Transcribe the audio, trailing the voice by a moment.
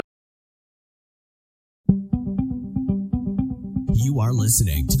You are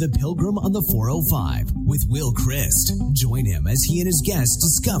listening to The Pilgrim on the 405 with Will Christ. Join him as he and his guests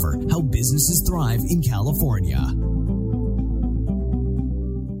discover how businesses thrive in California.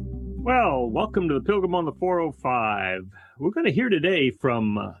 Well, welcome to The Pilgrim on the 405. We're going to hear today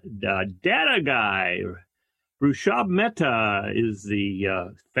from data guy. Rushabh Mehta is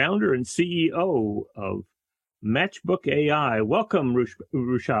the founder and CEO of Matchbook AI. Welcome,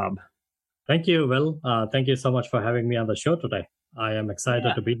 Rushabh. Thank you, Will. Thank you so much for having me on the show today. I am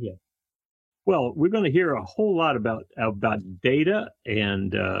excited to be here. Well, we're going to hear a whole lot about data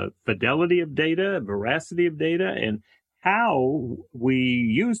and fidelity of data, veracity of data, and how we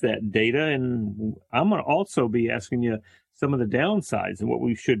use that data. And I'm going to also be asking you some of the downsides and what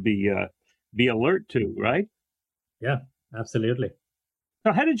we should be alert to, right? Yeah, absolutely.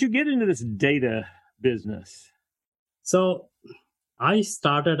 So how did you get into this data business? So I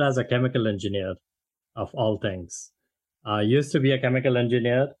started as a chemical engineer, of all things. I used to be a chemical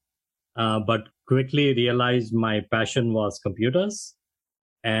engineer, but quickly realized my passion was computers.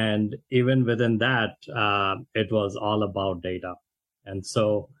 And even within that, it was all about data. And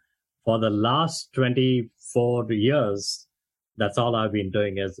so for the last 24 years, that's all I've been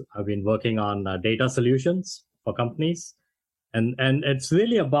doing is I've been working on data solutions for companies. And it's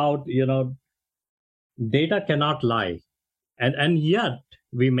really about, data cannot lie. And yet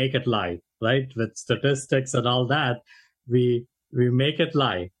we make it lie, right? With statistics and all that, we make it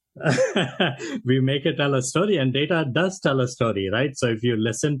lie. We make it tell a story, and data does tell a story, right? So if you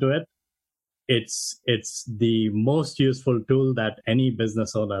listen to it, it's the most useful tool that any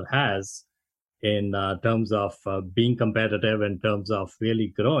business owner has in terms of being competitive, in terms of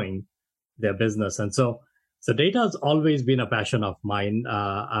really growing their business. And so data has always been a passion of mine.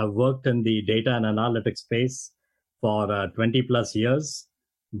 I've worked in the data and analytics space for 20 plus years,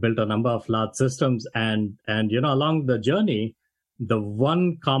 built a number of large systems, and along the journey, the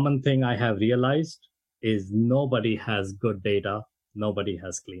one common thing I have realized is nobody has good data. Nobody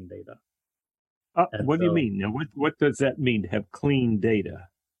has clean data. What do you mean? Now, what does that mean to have clean data?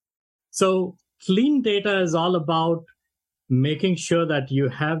 So clean data is all about making sure that you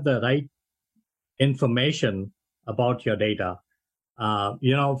have the right information about your data.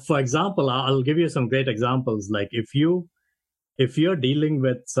 For example, I'll give you some great examples. Like if you're dealing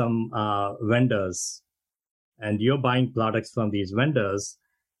with some vendors, and you're buying products from these vendors,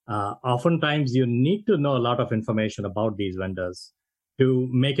 oftentimes you need to know a lot of information about these vendors to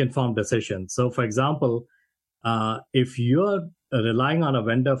make informed decisions. So, for example, if you're relying on a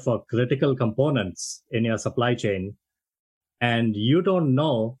vendor for critical components in your supply chain, and you don't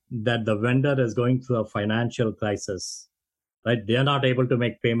know that the vendor is going through a financial crisis, right? They're not able to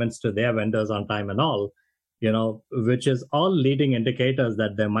make payments to their vendors on time and all, which is all leading indicators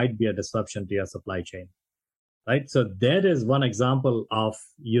that there might be a disruption to your supply chain. Right. So there is one example of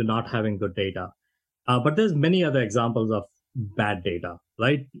you not having good data. But there's many other examples of bad data,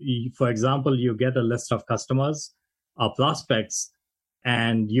 right? For example, you get a list of customers or prospects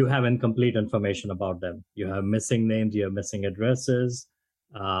and you have incomplete information about them. You have missing names, you have missing addresses,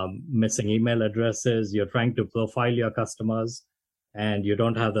 missing email addresses. You're trying to profile your customers and you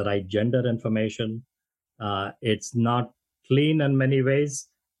don't have the right gender information. It's not clean in many ways.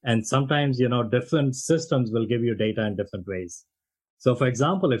 And sometimes, different systems will give you data in different ways. So, for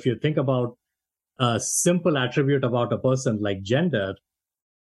example, if you think about a simple attribute about a person like gender,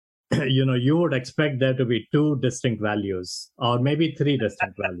 you would expect there to be two distinct values or maybe three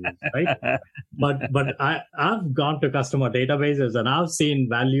distinct values, right? But I've gone to customer databases and I've seen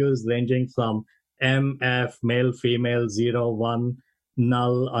values ranging from MF, male, female, 0, 1,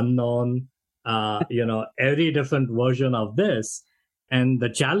 null, unknown, every different version of this. And the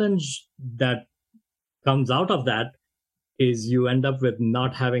challenge that comes out of that is you end up with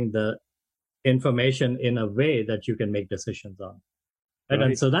not having the information in a way that you can make decisions on. Right?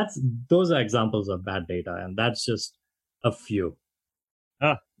 And so those are examples of bad data, and that's just a few.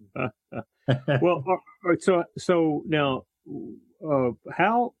 Well, so now,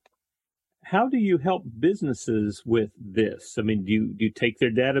 how do you help businesses with this? I mean, do you take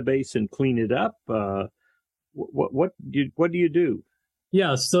their database and clean it up? What do you do?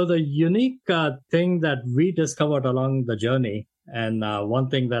 Yeah, so the unique thing that we discovered along the journey, and one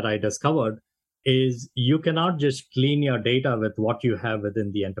thing that I discovered is you cannot just clean your data with what you have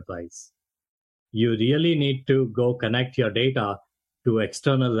within the enterprise. You really need to go connect your data to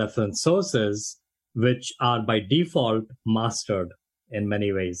external reference sources, which are by default mastered in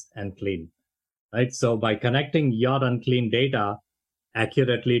many ways and clean, right? So by connecting your unclean data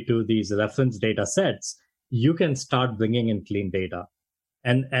accurately to these reference data sets, you can start bringing in clean data.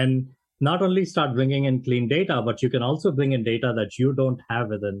 And not only start bringing in clean data, but you can also bring in data that you don't have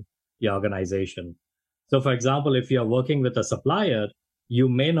within your organization. So, for example, if you're working with a supplier, you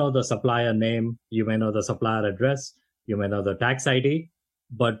may know the supplier name, you may know the supplier address, you may know the tax ID,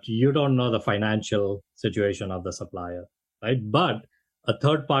 but you don't know the financial situation of the supplier, right? But a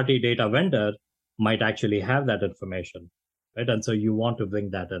third-party data vendor might actually have that information, right? And so you want to bring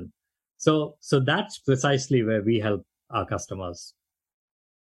that in. So that's precisely where we help our customers.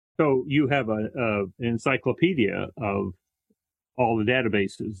 So you have an encyclopedia of all the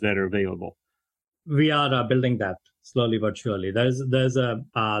databases that are available. We are building that slowly but surely.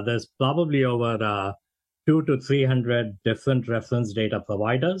 There's probably over 200 to 300 different reference data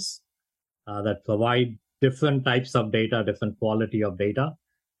providers that provide different types of data, different quality of data.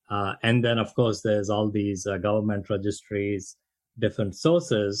 And then, of course, there's all these government registries, different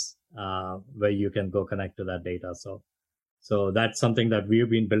sources where you can go connect to that data. So that's something that we've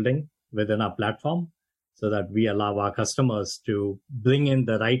been building within our platform so that we allow our customers to bring in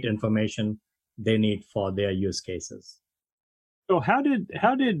the right information they need for their use cases. So how did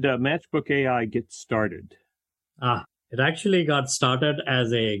Matchbook AI get started? It actually got started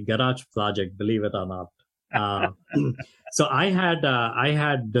as a garage project, believe it or not. So I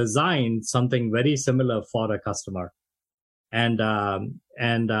had designed something very similar for a customer, and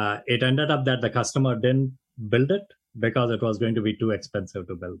it ended up that the customer didn't build it because it was going to be too expensive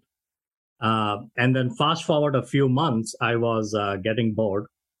to build. And then fast forward a few months, I was getting bored,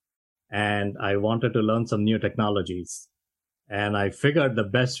 and I wanted to learn some new technologies. And I figured the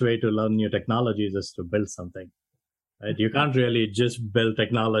best way to learn new technologies is to build something. Right? You can't really just build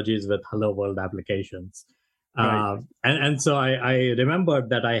technologies with hello world applications. Right. And so I remembered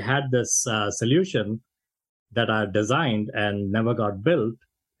that I had this solution that I designed and never got built.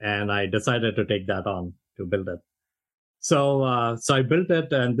 And I decided to take that on to build it. So I built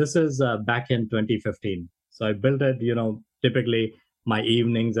it, and this is back in 2015. So I built it, typically my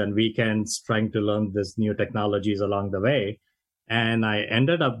evenings and weekends trying to learn this new technologies along the way. And I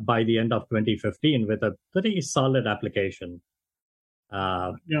ended up by the end of 2015 with a pretty solid application.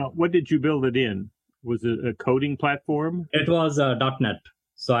 Now, what did you build it in? Was it a coding platform? It was .NET.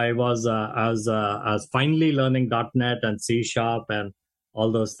 So I was finally learning .NET and C# and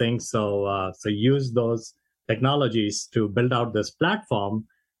all those things. So use those technologies to build out this platform.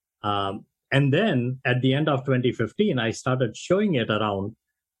 And then at the end of 2015, I started showing it around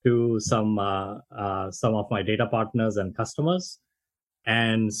to some of my data partners and customers,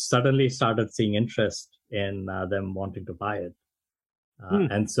 and suddenly started seeing interest in them wanting to buy it.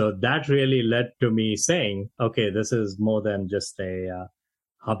 And so that really led to me saying, okay, this is more than just a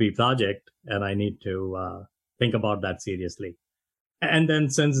hobby project, and I need to think about that seriously. And then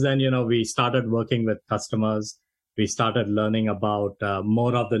since then, we started working with customers. We started learning about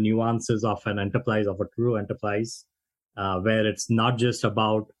more of the nuances of an enterprise, of a true enterprise, where it's not just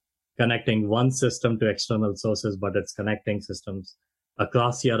about connecting one system to external sources, but it's connecting systems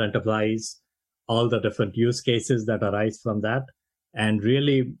across your enterprise, all the different use cases that arise from that, and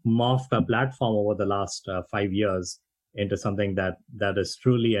really morphed our platform over the last 5 years into something that is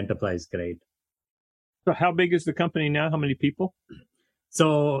truly enterprise grade. So how big is the company now? How many people?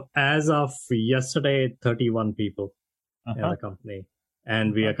 So as of yesterday, 31 people in the company,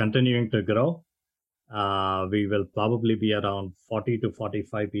 and we are continuing to grow. We will probably be around 40 to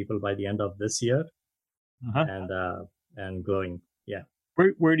 45 people by the end of this year, and growing. Yeah.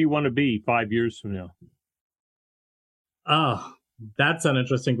 Where do you want to be 5 years from now? That's an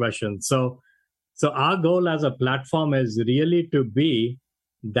interesting question. So our goal as a platform is really to be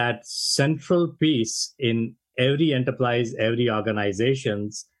that central piece in every enterprise, every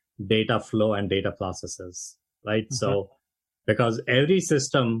organization's data flow and data processes, right? So because every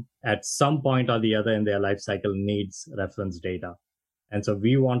system at some point or the other in their life cycle needs reference data. And so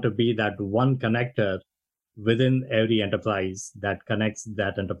we want to be that one connector within every enterprise that connects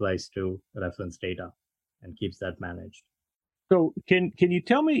that enterprise to reference data and keeps that managed. So can you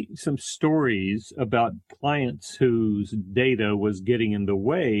tell me some stories about clients whose data was getting in the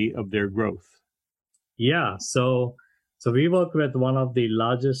way of their growth? Yeah, so we work with one of the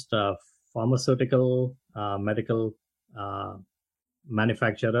largest pharmaceutical medical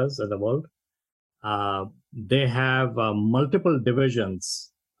manufacturers in the world. They have multiple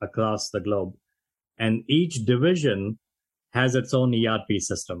divisions across the globe, and each division has its own ERP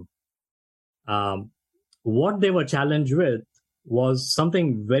system. What they were challenged with was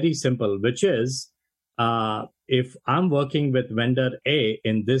something very simple, which is if I'm working with vendor A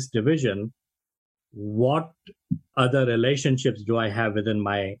in this division, what other relationships do I have within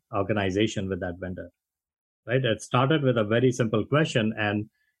my organization with that vendor? Right? It started with a very simple question, and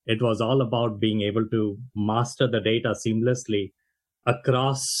It was all about being able to master the data seamlessly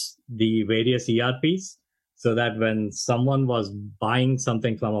across the various ERPs, so that when someone was buying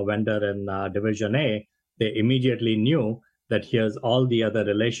something from a vendor in Division A, they immediately knew that here's all the other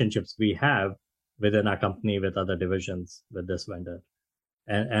relationships we have within our company with other divisions with this vendor,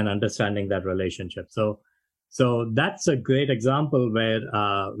 and understanding that relationship. So that's a great example where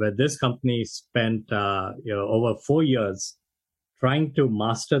this company spent over 4 years trying to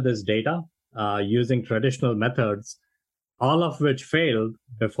master this data using traditional methods, all of which failed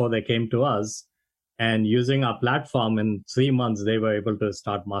before they came to us. And using our platform, in 3 months, they were able to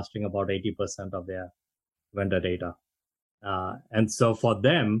start mastering about 80% of their vendor data. And so for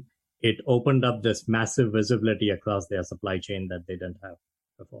them, it opened up this massive visibility across their supply chain that they didn't have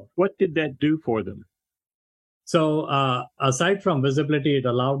before. What did that do for them? So aside from visibility, it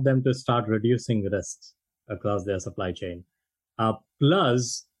allowed them to start reducing risks across their supply chain.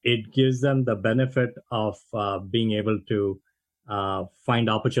 Plus, it gives them the benefit of being able to find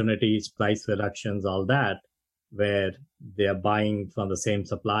opportunities, price reductions, all that, where they're buying from the same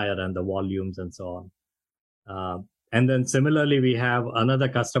supplier and the volumes and so on. And then similarly, we have another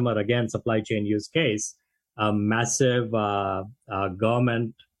customer, again, supply chain use case, a massive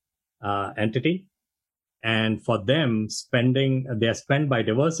government entity. And for them, their spend by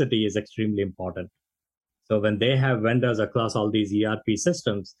diversity is extremely important. So when they have vendors across all these ERP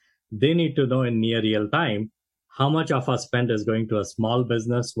systems, they need to know in near real time how much of our spend is going to a small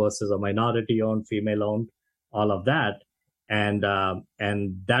business versus a minority-owned, female-owned, all of that. And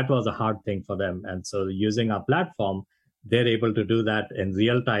that was a hard thing for them. And so using our platform, they're able to do that in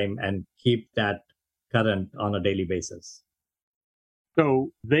real time and keep that current on a daily basis.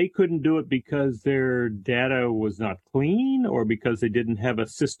 So they couldn't do it because their data was not clean, or because they didn't have a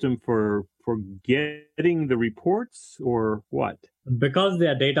system for getting the reports, or what? Because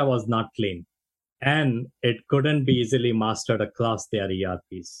their data was not clean, and it couldn't be easily mastered across their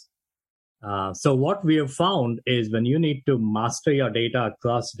ERPs. So what we have found is when you need to master your data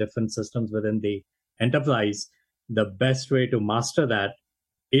across different systems within the enterprise, the best way to master that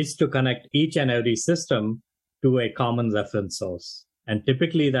is to connect each and every system to a common reference source. And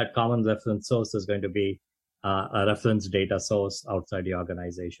typically that common reference source is going to be a reference data source outside the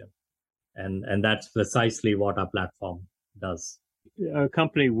organization. And that's precisely what our platform does. A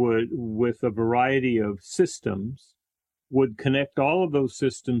company would, with a variety of systems, would connect all of those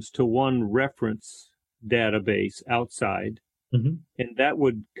systems to one reference database outside, and that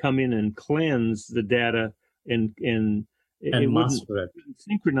would come in and cleanse the data and master it.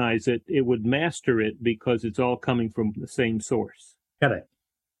 Synchronize it. It would master it because it's all coming from the same source. Correct.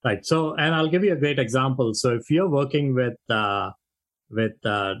 Right. So, and I'll give you a great example. So if you're working with Dell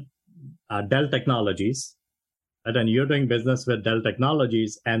Technologies, and you're doing business with Dell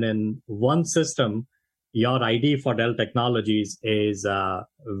Technologies, and in one system, your ID for Dell Technologies is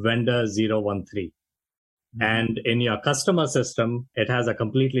vendor 013. And in your customer system, it has a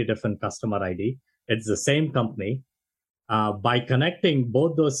completely different customer ID. It's the same company. By connecting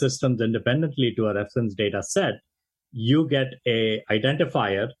both those systems independently to a reference data set, you get a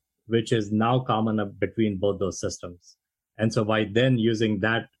identifier, which is now common between both those systems. And so by then using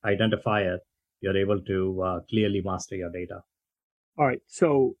that identifier, you're able to clearly master your data. All right.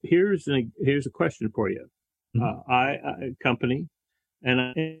 So here's a question for you. I company,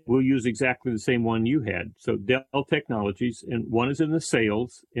 and we'll use exactly the same one you had. So Dell Technologies, and one is in the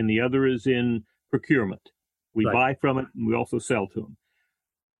sales, and the other is in procurement. We buy from it, and we also sell to them.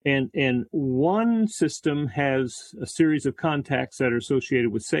 And one system has a series of contacts that are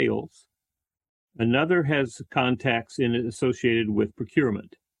associated with sales. Another has contacts in it associated with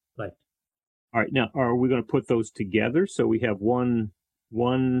procurement. Right. All right. Now, are we going to put those together so we have one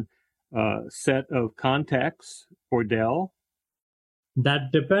set of contacts for Dell?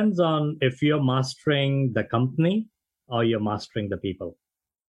 That depends on if you're mastering the company or you're mastering the people.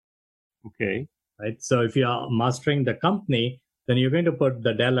 Okay. Right. So if you're mastering the company, then you're going to put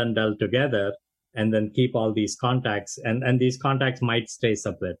the Dell and Dell together and then keep all these contacts, and these contacts might stay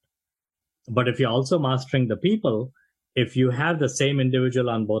separate. But if you're also mastering the people, if you have the same individual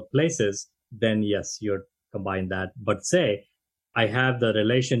on both places, then yes, you'd combine that. But say I have the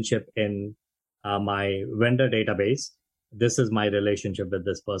relationship in my vendor database. This is my relationship with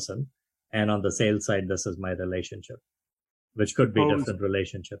this person. And on the sales side, this is my relationship, which could be different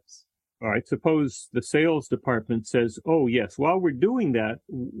relationships. All right. Suppose the sales department says, oh, yes, while we're doing that,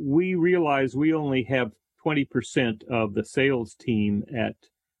 we realize we only have 20% of the sales team at,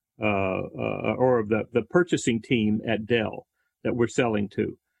 or of the purchasing team at Dell that we're selling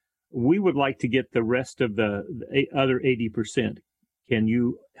to. We would like to get the rest of the other 80%. Can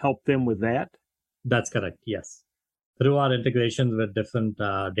you help them with that? That's correct. Yes. Through our integrations with different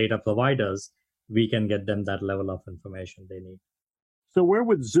data providers, we can get them that level of information they need. So where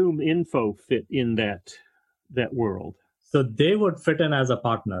would Zoom Info fit in that world? So they would fit in as a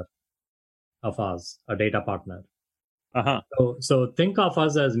partner of ours, a data partner. Uh-huh. So think of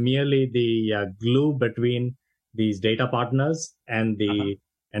us as merely the glue between these data partners and the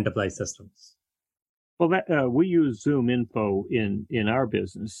enterprise systems. Well, we use Zoom Info in our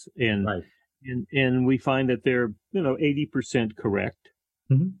business, and Right. and we find that they're 80% correct,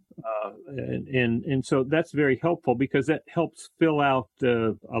 and so that's very helpful because that helps fill out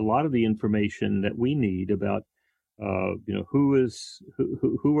a lot of the information that we need about who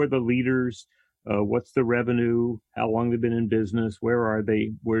are the leaders, what's the revenue, how long they've been in business, where are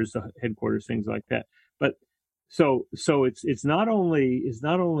they, where's the headquarters, things like that. But so it's not only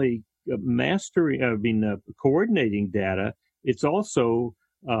coordinating data, it's also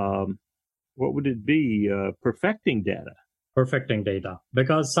what would it be? Perfecting data. Perfecting data.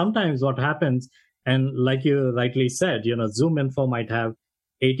 Because sometimes what happens, and like you rightly said, Zoom Info might have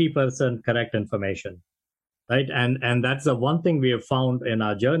 80% correct information, right? And that's the one thing we have found in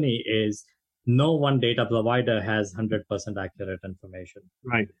our journey is no one data provider has 100% accurate information.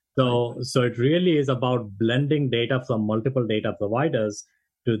 Right. So it really is about blending data from multiple data providers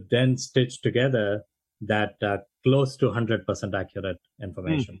to then stitch together that close to 100% accurate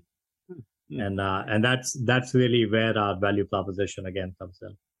information. And that's really where our value proposition again comes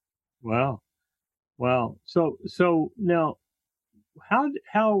in. Wow. So now,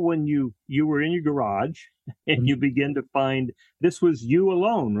 how when you were in your garage and you begin to find this was you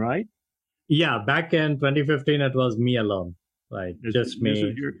alone, right? Yeah, back in 2015, it was me alone, right? Just me. This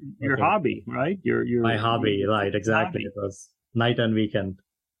is your hobby, right? Your my hobby, right? Exactly. Hobby. It was night and weekend.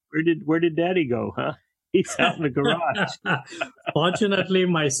 Where did Daddy go? Huh? He's out in the garage. Fortunately,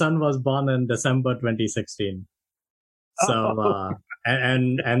 my son was born in December 2016. So,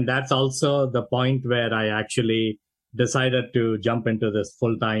 and that's also the point where I actually decided to jump into this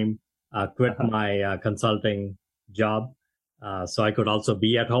full-time, quit my consulting job. So I could also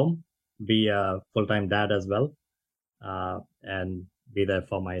be at home, be a full-time dad as well, and be there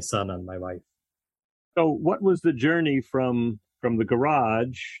for my son and my wife. So what was the journey from the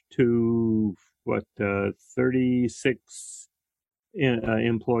garage to 36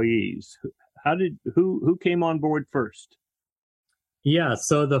 employees? Who came on board first? Yeah,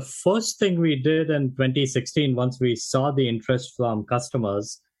 so the first thing we did in 2016, once we saw the interest from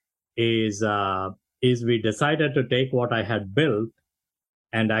customers, is we decided to take what I had built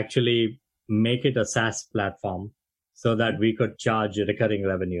and actually make it a SaaS platform so that we could charge recurring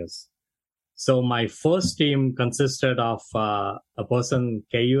revenues. So my first team consisted of a person,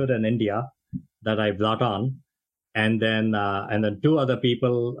 Kayur in India, that I brought on, and then two other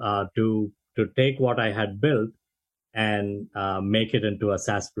people to take what I had built and make it into a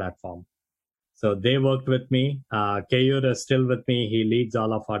SaaS platform. So they worked with me. Kayur is still with me. He leads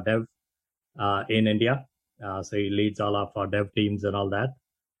all of our dev in India. So he leads all of our dev teams and all that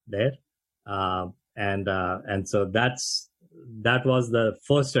there. And so that was the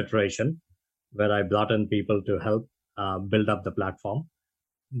first iteration where I brought in people to help build up the platform.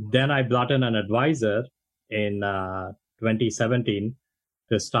 Then I brought in an advisor in 2017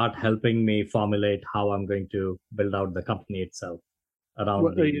 to start helping me formulate how I'm going to build out the company itself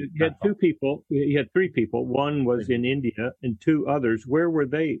around you had two people. You had three people. One was in India and two others. Where were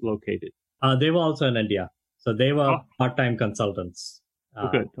they located? They were also in India. So they were part-time consultants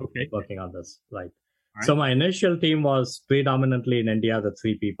good. Okay. working on this. Right. Right. So my initial team was predominantly in India, the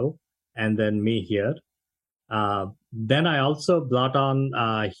three people, and then me here. Then I also brought on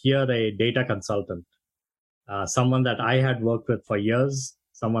here a data consultant, someone that I had worked with for years,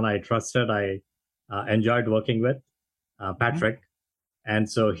 someone I trusted, I enjoyed working with, Patrick. And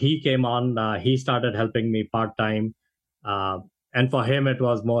so he came on, he started helping me part-time. And for him, it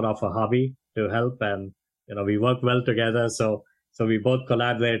was more of a hobby to help. And, we worked well together. So we both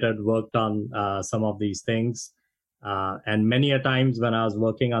collaborated, worked on some of these things. And many a times when I was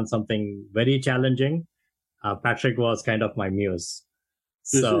working on something very challenging, Patrick was kind of my muse.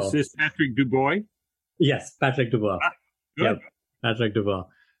 Is this Patrick Dubois? Yes, Patrick Dubois. Good. Yep, Patrick Dubois.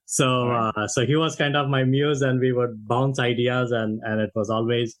 So so he was kind of my muse, and we would bounce ideas, and it was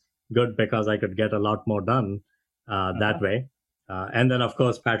always good because I could get a lot more done that way. And then, of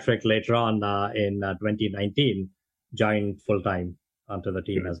course, Patrick later on in 2019 joined full-time onto the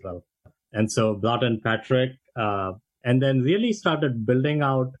team as well. And so brought in Patrick and then really started building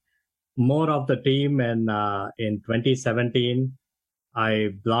out more of the team. And in 2017, I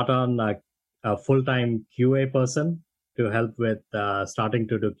brought on a full-time QA person to help with starting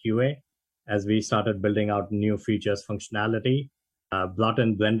to do QA as we started building out new features, functionality. Brought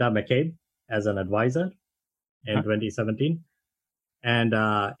in Brenda McCabe as an advisor in 2017. And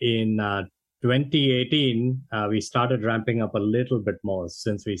in 2018, we started ramping up a little bit more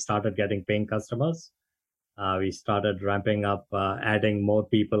since we started getting paying customers. We started ramping up, adding more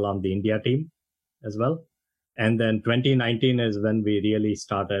people on the India team as well. And then 2019 is when we really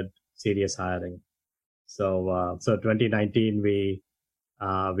started serious hiring. So 2019, we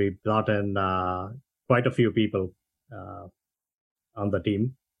brought in quite a few people on the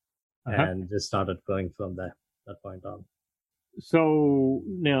team and just started going from that point on. So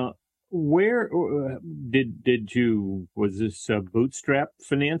now, where did you, was this bootstrap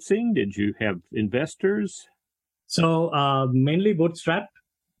financing? Did you have investors? So mainly bootstrap.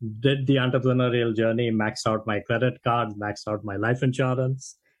 Did the entrepreneurial journey, maxed out my credit card, maxed out my life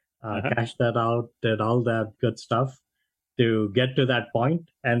insurance, cashed that out, did all that good stuff to get to that point.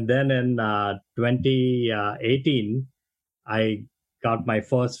 And then in 2018, I got my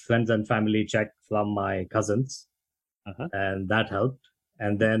first friends and family check from my cousins, and that helped.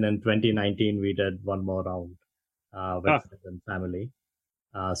 And then in 2019, we did one more round with friends and family.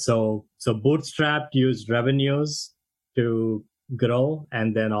 So bootstrap used revenues to grow,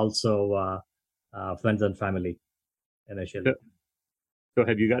 and then also friends and family initially. So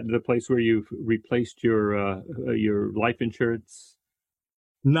have you gotten to the place where you've replaced your life insurance?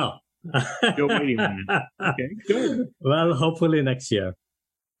 No. Still waiting on it. Okay, good. Well, hopefully next year.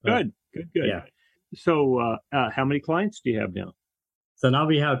 Good. Yeah. So how many clients do you have now? So now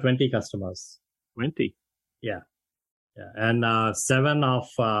we have 20 customers. 20. Yeah. And seven of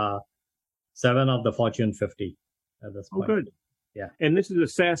the Fortune 50 at this point. Oh, good. Yeah. And this is a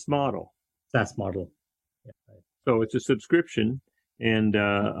SaaS model. SaaS model. Yeah. Right. So it's a subscription, and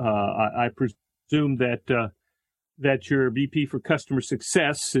I presume that your VP for customer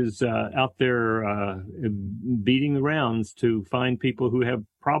success is out there beating the rounds to find people who have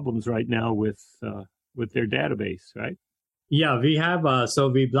problems right now with their database, right? Yeah, we have. So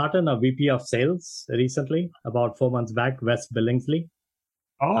we brought in a VP of sales recently, about 4 months back, Wes Billingsley.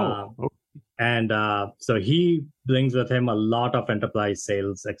 Okay. And so he brings with him a lot of enterprise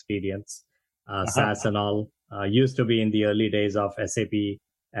sales experience, SaaS and all. Used to be in the early days of SAP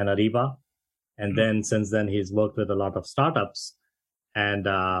and Ariba. And then since then, he's worked with a lot of startups. And,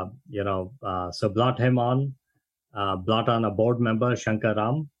 so brought him on, brought on a board member, Shankar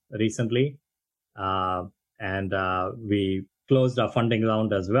Ram, recently. And we closed our funding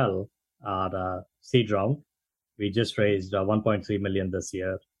round as well, our seed round. We just raised 1.3 million this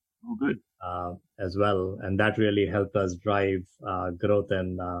year. Oh, good. As well. And that really helped us drive growth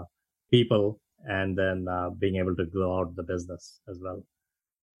in people and then being able to grow out the business as well.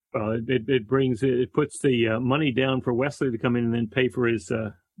 It puts the money down for Wesley to come in and then pay for his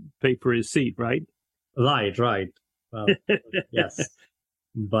seat, right? Right. Well, yes.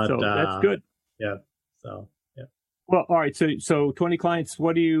 But so that's good. Yeah. So yeah. Well, all right. So 20 clients.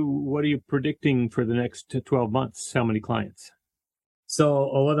 What are you predicting for the next 12 months? How many clients?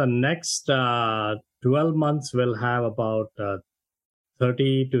 So over the next 12 months, we'll have about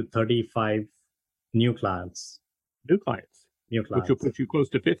 30 to 35 new clients. Which will put you close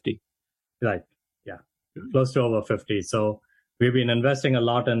to 50. Right. Yeah. Good. Close to over 50. So we've been investing a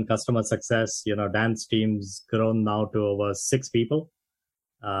lot in customer success. Dan's team's grown now to over 6 people.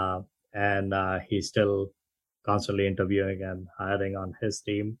 And he's still constantly interviewing and hiring on his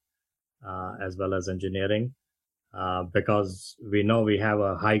team, as well as engineering. Because we know we have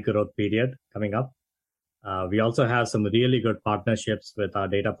a high growth period coming up. We also have some really good partnerships with our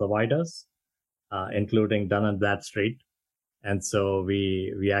data providers, including Dun & Bradstreet. And so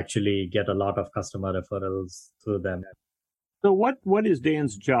we actually get a lot of customer referrals through them. So what is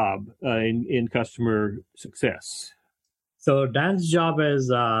Dan's job in customer success? So Dan's job is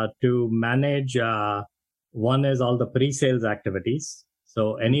to manage, one is all the pre-sales activities.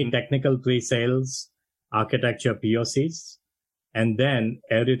 So any technical pre-sales, architecture POCs, and then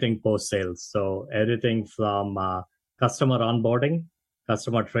everything post-sales. So everything from customer onboarding,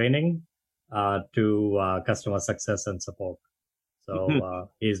 customer training, to customer success and support. So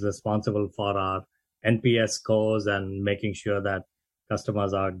he's responsible for our NPS scores and making sure that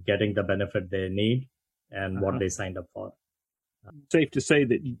customers are getting the benefit they need and what they signed up for. Safe to say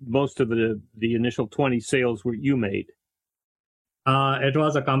that most of the initial 20 sales were you made? It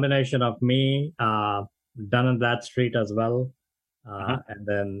was a combination of me, Dun & Bradstreet as well. And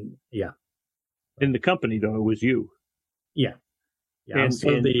then, yeah. In the company, though, it was you. Yeah. I'm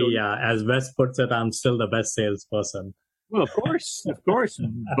still as Wes puts it, I'm still the best salesperson Well, of course.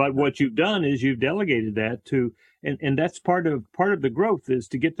 But what you've done is you've delegated that to, and that's part of the growth is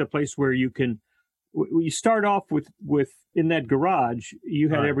to get to a place where you can. You start off with in that garage, you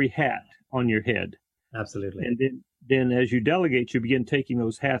had Right. every hat on your head, Absolutely. and then as you delegate, you begin taking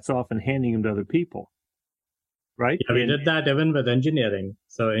those hats off and handing them to other people, right? Yeah, we did that even with engineering.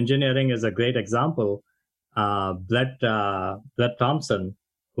 So engineering is a great example. Brett Thompson,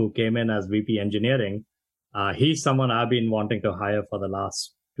 who came in as VP engineering, he's someone I've been wanting to hire for the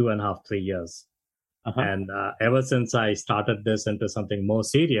last 2.5, 3 years. And ever since I started this into something more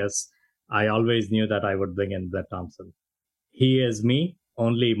serious, I always knew that I would bring in Brett Thompson. He is me,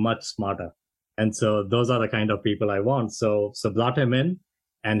 only much smarter. And so those are the kind of people I want. So brought him in,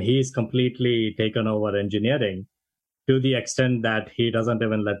 and he's completely taken over engineering to the extent that he doesn't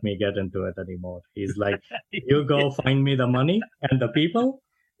even let me get into it anymore. He's like, you go find me the money and the people,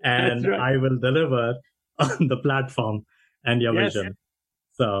 and right. I will deliver on the platform and your vision.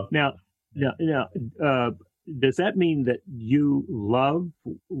 So now, does that mean that you love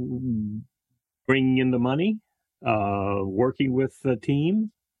bringing in the money, working with the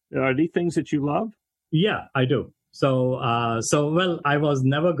team? Are these things that you love? Yeah, I do. So well, I was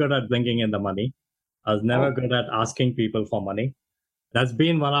never good at bringing in the money. I was never good at asking people for money. That's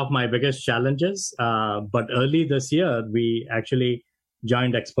been one of my biggest challenges. But early this year, we actually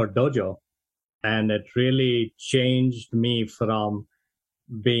joined Expert Dojo, and it really changed me from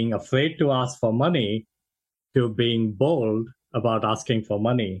being afraid to ask for money to being bold about asking for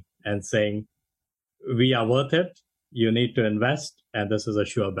money and saying, we are worth it. You need to invest, and this is a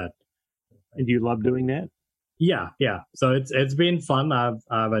sure bet. And do you love doing that? Yeah. So it's been fun.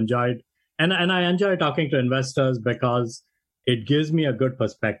 I've enjoyed, and I enjoy talking to investors because it gives me a good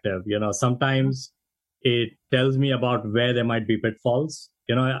perspective. You know, sometimes it tells me about where there might be pitfalls.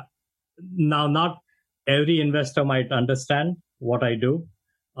 You know, now not every investor might understand what I do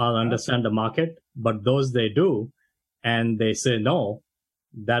or understand the market, but those they do, and they say no,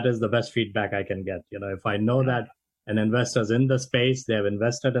 that is the best feedback I can get. You know, if I know that an investor's in the space, they have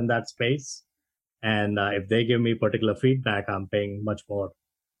invested in that space, and if they give me particular feedback, I'm paying much more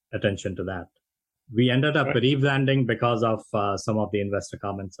attention to that. We ended up rebranding because of some of the investor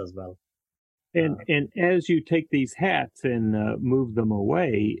comments as well. And as you take these hats and move them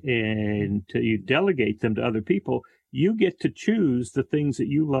away and you delegate them to other people, you get to choose the things that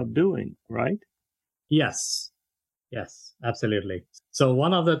you love doing, right? Yes, absolutely. So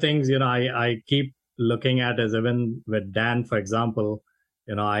one of the things, you know, I keep looking at is even with Dan, for example,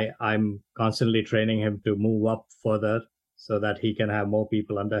 you know, I'm constantly training him to move up further so that he can have more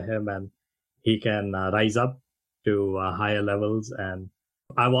people under him and he can rise up to higher levels. And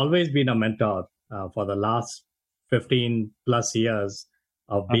I've always been a mentor for the last 15 plus years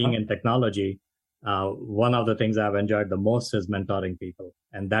of being in technology. One of the things I've enjoyed the most is mentoring people.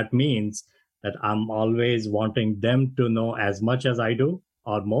 And that means that I'm always wanting them to know as much as I do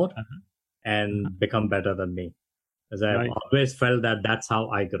or more and become better than me. Because I've always felt that that's how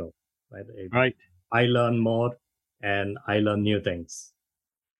I grow. Right. I learn more and I learn new things.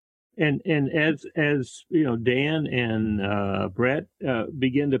 And as you know, Dan and Brett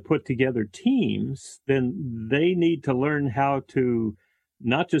begin to put together teams, then they need to learn how to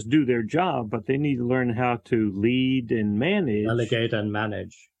not just do their job, but they need to learn how to lead and manage, delegate and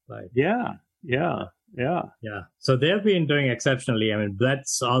manage. Right. Yeah. So they've been doing exceptionally. I mean,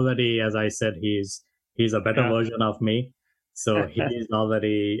 Brett's already, as I said, he's a better version of me. So he's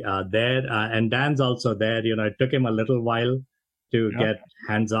already there, and Dan's also there. You know, it took him a little while to get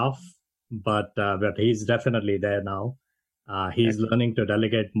hands off, but he's definitely there now. He's learning to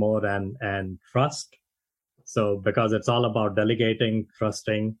delegate more and trust. So because it's all about delegating,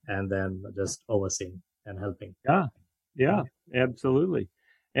 trusting, and then just overseeing and helping. Yeah, absolutely.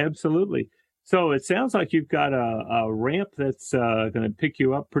 So it sounds like you've got a ramp that's going to pick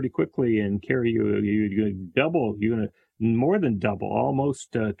you up pretty quickly and carry you. You're going to double. You're going to more than double,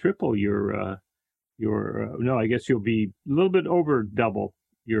 almost triple your. No, I guess you'll be a little bit over double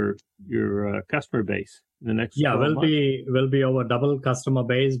your customer base in the next. We'll be over double customer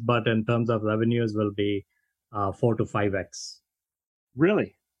base, but in terms of revenues, will be 4 to 5x.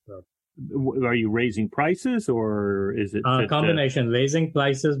 Really? So, are you raising prices, or is it a combination? Raising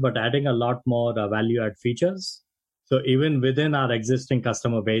prices, but adding a lot more value-add features. So even within our existing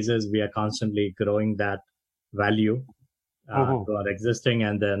customer bases, we are constantly growing that value to our existing,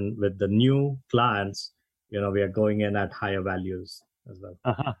 and then with the new clients, you know, we are going in at higher values as well.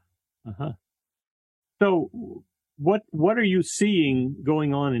 So what are you seeing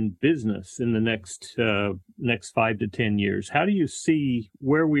going on in business in the next 5 to 10 years? How do you see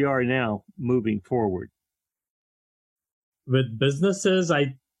where we are now moving forward? with businesses,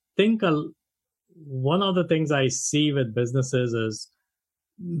 I think one of the things I see with businesses is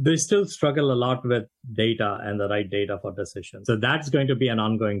they still struggle a lot with data and the right data for decisions. So that's going to be an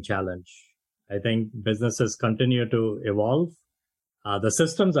ongoing challenge. I think businesses continue to evolve. The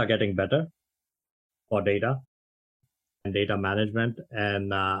systems are getting better for data and data management.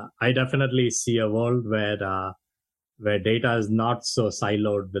 And I definitely see a world where data is not so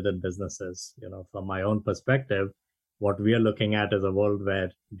siloed within businesses. From my own perspective, what we are looking at is a world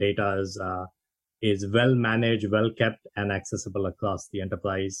where data is well managed, well kept, and accessible across the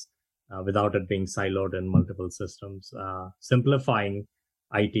enterprise without it being siloed in multiple systems, simplifying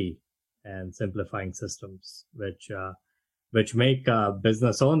IT and simplifying systems, which make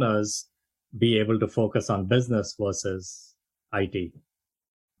business owners be able to focus on business versus IT.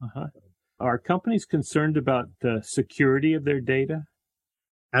 Uh-huh. Are companies concerned about the security of their data?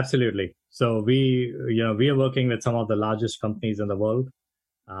 Absolutely. So we are working with some of the largest companies in the world.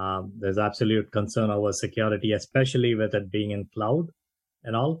 There's absolute concern over security, especially with it being in cloud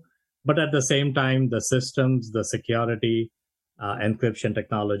and all. But at the same time, the systems, the security, encryption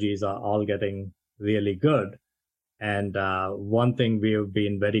technologies are all getting really good. And one thing we've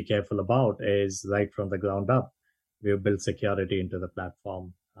been very careful about is right from the ground up, we've built security into the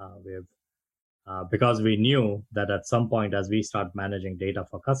platform. Because we knew that at some point, as we start managing data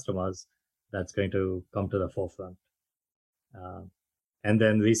for customers, that's going to come to the forefront. And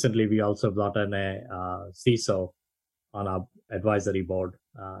then recently, we also brought in a CISO on our advisory board,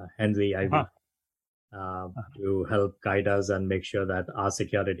 Henry Ivy, to help guide us and make sure that our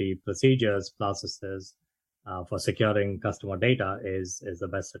security procedures, processes for securing customer data is the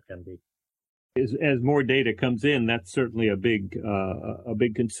best it can be. As more data comes in, that's certainly a big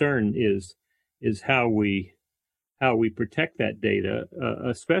concern is how we protect that data,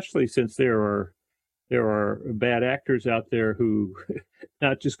 especially since there are bad actors out there who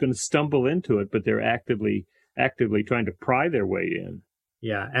not just going to stumble into it, but they're actively trying to pry their way in.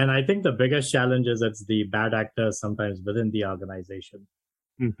 Yeah, and I think the biggest challenge is it's the bad actors sometimes within the organization.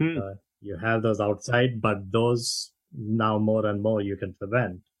 Mm-hmm. You have those outside, but those now more and more you can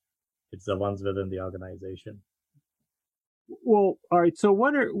prevent. It's the ones within the organization. Well, all right. So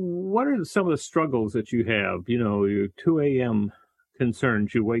what are some of the struggles that you have? Your 2 a.m.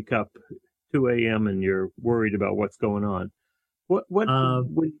 concerns. You wake up 2 a.m. and you're worried about what's going on.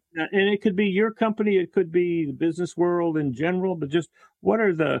 And it could be your company, it could be the business world in general, but just what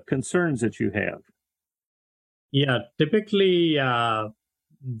are the concerns that you have? Yeah, typically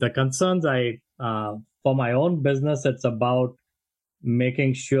the concerns for my own business, it's about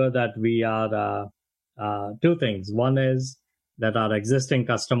making sure that we are two things. One is that our existing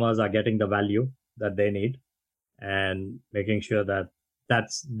customers are getting the value that they need, and making sure that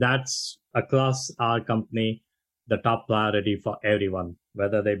that's across our company the top priority for everyone,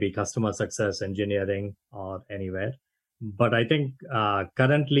 whether they be customer success, engineering, or anywhere. But I think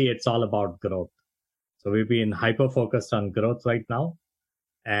currently it's all about growth. So we've been hyper focused on growth right now,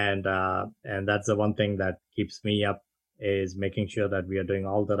 and that's the one thing that keeps me up, is making sure that we are doing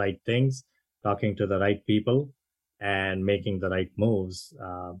all the right things, talking to the right people, and making the right moves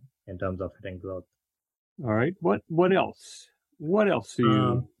in terms of hitting growth. All right. What else? What else are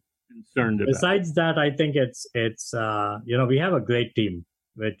you concerned about? Besides that, I think it's we have a great team,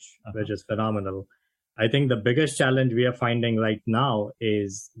 which is phenomenal. I think the biggest challenge we are finding right now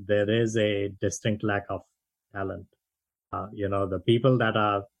is there is a distinct lack of talent. The people that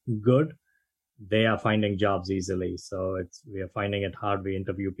are good, they are finding jobs easily. So we are finding it hard. We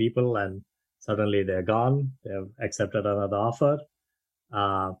interview people and suddenly they're gone. They've accepted another offer,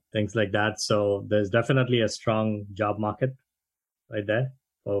 things like that. So there's definitely a strong job market right there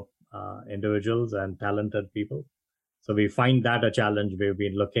for individuals and talented people. So we find that a challenge. We've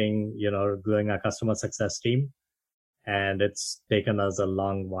been looking, growing our customer success team, and it's taken us a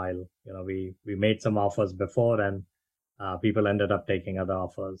long while. We made some offers before, and people ended up taking other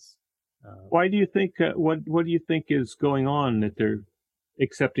offers. Why do you think? What do you think is going on that they're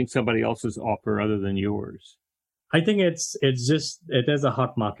accepting somebody else's offer other than yours? I think it is a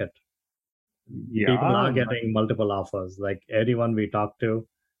hot market. Yeah, people are getting multiple offers. Like everyone we talk to,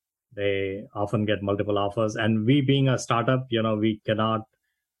 they often get multiple offers. And we being a startup, we cannot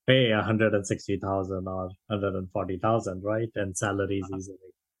pay $160,000 or $140,000, right? And salaries easily.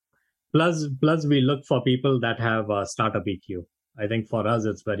 Plus, we look for people that have a startup EQ. I think for us,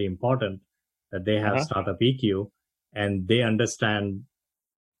 it's very important that they have startup EQ and they understand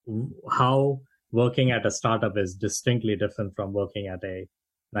how working at a startup is distinctly different from working at a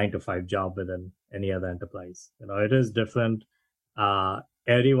 9-to-5 job within any other enterprise. It is different.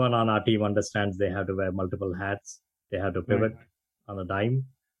 Everyone on our team understands they have to wear multiple hats they have to pivot on a dime,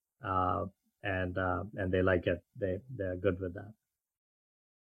 and they like it. They're good with that.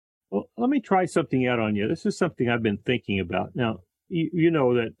 Well, let me try something out on you. This is something I've been thinking about. Now, you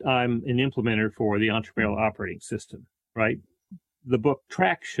know that I'm an implementer for the entrepreneurial operating system, right? The book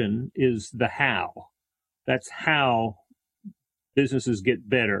Traction is the how. That's how businesses get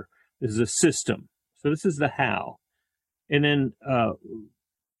better. This is a system. So this is the how. And then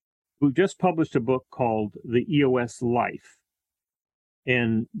we've just published a book called The EOS Life.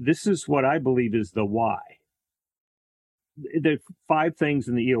 And this is what I believe is the why. There are 5 things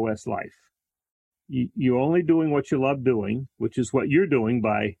in the EOS life. You're only doing what you love doing, which is what you're doing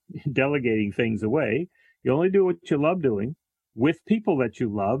by delegating things away. You only do what you love doing with people that you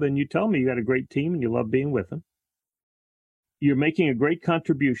love, and you tell me you got a great team and you love being with them. You're making a great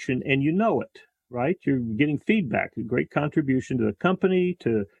contribution, and you know it, right? You're getting feedback, a great contribution to the company,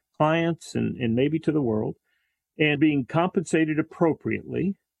 to clients, and maybe to the world, and being compensated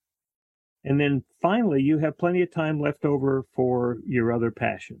appropriately. And then finally, you have plenty of time left over for your other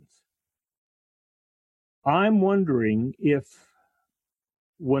passions. I'm wondering if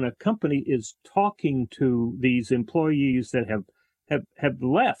when a company is talking to these employees that have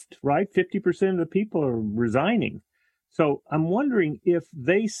left, right? 50% of the people are resigning. So I'm wondering if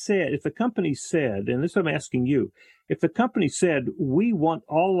the company said, and this I'm asking you, if the company said, we want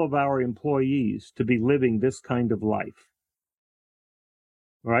all of our employees to be living this kind of life,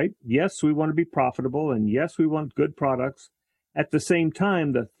 right? Yes, we want to be profitable, and yes, we want good products. At the same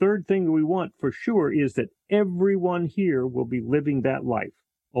time, the third thing we want for sure is that everyone here will be living that life,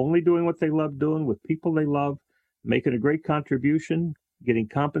 only doing what they love doing with people they love, making a great contribution, getting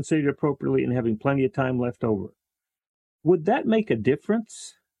compensated appropriately, and having plenty of time left over. Would that make a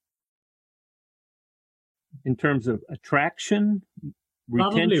difference in terms of attraction,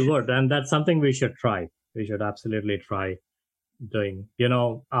 retention? Probably would, and that's something we should try. We should absolutely try doing.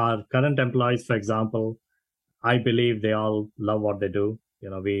 Our current employees, for example, I believe they all love what they do.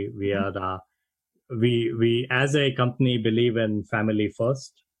 We as a company believe in family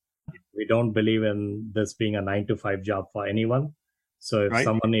first. We don't believe in this being a 9-to-5 job for anyone. So if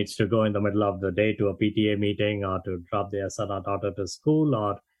someone needs to go in the middle of the day to a PTA meeting or to drop their son or daughter to school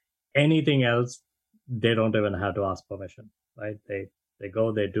or anything else, they don't even have to ask permission, right? They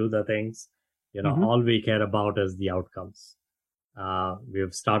go, they do the things. All we care about is the outcomes.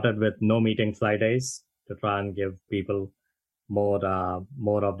 We've started with no meeting Fridays to try and give people more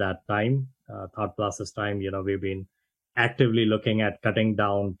of that time, thought process time. We've been actively looking at cutting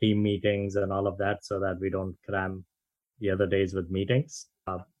down team meetings and all of that so that we don't cram the other days with meetings.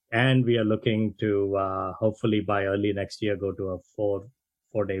 And we are looking to hopefully by early next year go to a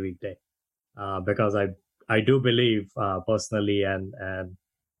 4-day weekday, because I do believe personally and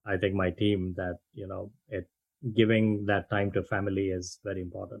I think my team that giving that time to family is very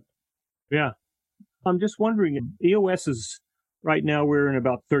important. Yeah. I'm just wondering, EOS is right now we're in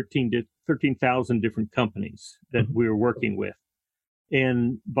about 13,000 different companies that we're working with.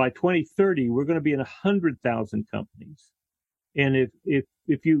 And by 2030, we're going to be in 100,000 companies. And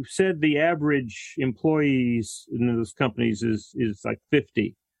if you said the average employees in those companies is like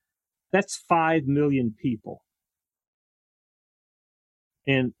 50, that's 5 million people.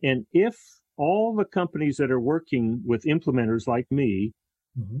 And if all the companies that are working with implementers like me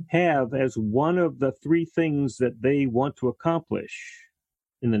have as one of the 3 things that they want to accomplish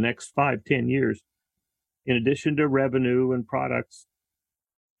in the next 5-10 years, in addition to revenue and products.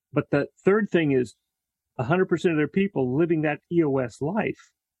 But the third thing is 100% of their people living that EOS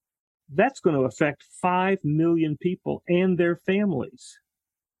life. That's going to affect 5 million people and their families.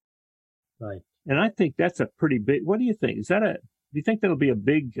 Right. And I think that's a pretty big, what do you think? Do you think that'll be a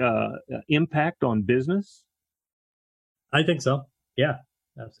big impact on business? I think so. Yeah,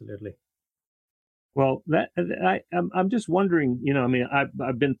 absolutely. Well, I'm just wondering,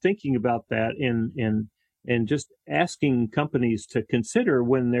 I've been thinking about that and just asking companies to consider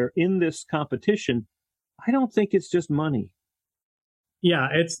when they're in this competition. I don't think it's just money. Yeah,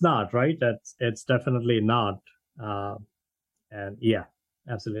 it's not, right? It's definitely not. And yeah,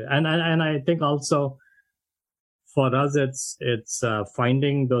 absolutely. And I think also for us, it's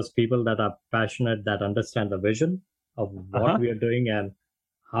finding those people that are passionate, that understand the vision of what we are doing and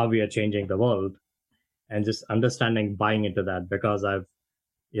how we are changing the world, and just understanding, buying into that. Because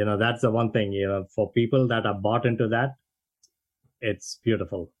that's the one thing, for people that are bought into that, it's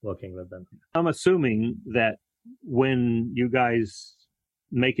beautiful working with them. I'm assuming that when you guys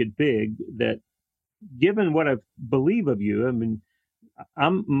make it big, that given what I believe of you,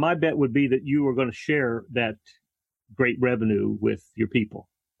 my bet would be that you are going to share that great revenue with your people.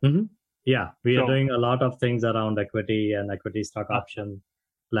 Mm-hmm. Yeah, we are doing a lot of things around equity and equity stock option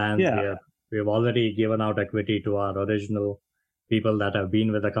plans. Yeah. We've already given out equity to our original people that have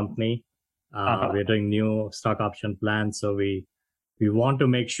been with the company. We're doing new stock option plans. So we want to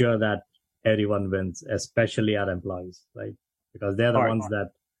make sure that everyone wins, especially our employees, right? Because they're the ones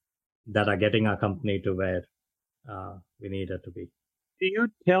that are getting our company to where we need it to be. Do you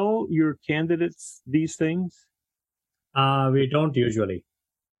tell your candidates these things? We don't usually.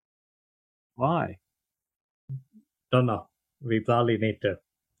 Why? Don't know. We probably need to.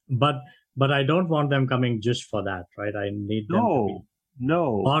 But I don't want them coming just for that, right? I need them to be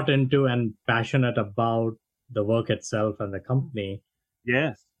bought into and passionate about the work itself and the company.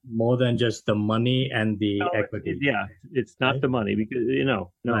 Yes. More than just the money and the equity. It's not the money because,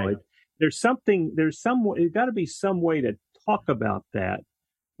 there's got to be some way to talk about that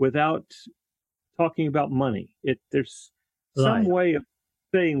without talking about money. There's some way of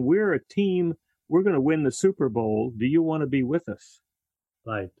saying we're a team, we're going to win the Super Bowl. Do you want to be with us?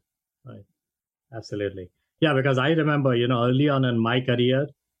 Right. Absolutely. Yeah, because I remember, early on in my career,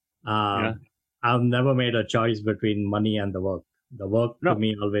 I've never made a choice between money and the work. The work to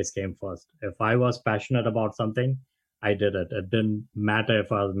me always came first. If I was passionate about something, I did it. It didn't matter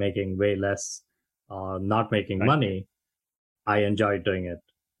if I was making way less or not making money. I enjoyed doing it.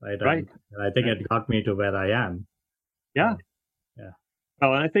 Right. And I think it got me to where I am. Yeah.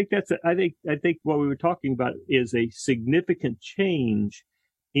 Well, and I think I think what we were talking about is a significant change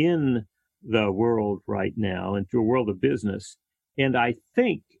in the world right now, into a world of business. And I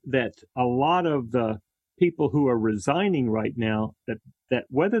think that a lot of the people who are resigning right now, that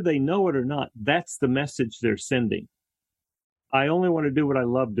whether they know it or not, that's the message they're sending. I only want to do what I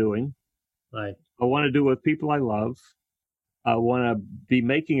love doing. Right. I want to do it with people I love. I want to be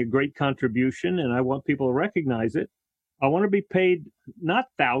making a great contribution, and I want people to recognize it. I want to be paid not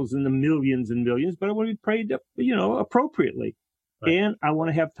thousands and millions, but I want to be paid, appropriately. Right. And I want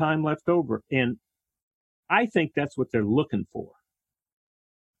to have time left over. And I think that's what they're looking for.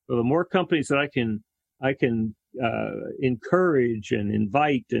 So the more companies that I can encourage and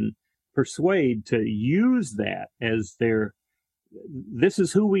invite and persuade to use that as this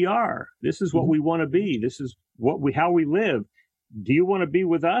is who we are. This is what we want to be. This is how we live. Do you want to be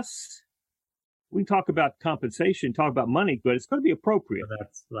with us? We can talk about compensation, talk about money, but it's going to be appropriate.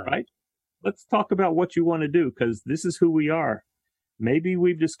 That's right. Let's talk about what you want to do, because this is who we are. Maybe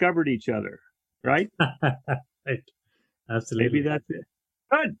we've discovered each other, right? Right. Absolutely. Maybe that's it.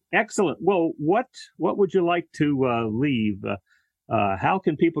 Good. Excellent. Well, what would you like to leave? How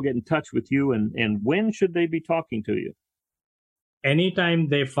can people get in touch with you, and when should they be talking to you? Anytime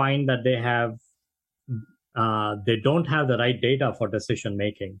they find that they don't have the right data for decision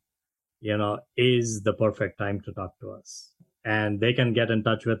making, is the perfect time to talk to us. And they can get in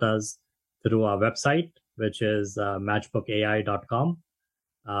touch with us through our website, which is matchbookai.com,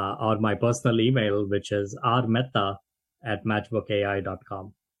 or my personal email, which is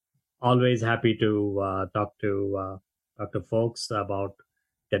rmehta@matchbookai.com. Always happy to talk to folks about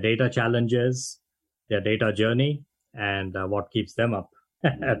their data challenges, their data journey, and what keeps them up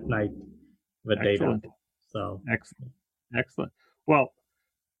at night with Excellent. data. So excellent. Well,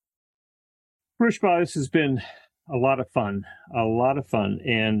 Rushabh, this has been a lot of fun,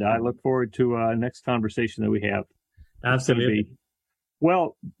 and I look forward to our next conversation that we have. Absolutely.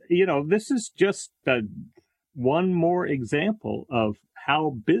 Well, this is just one more example of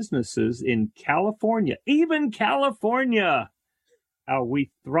how businesses in California, even California, how we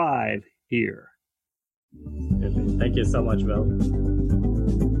thrive here. Thank you so much, Will.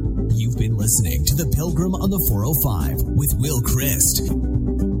 You've been listening to The Pilgrim on the 405 with Will Christ.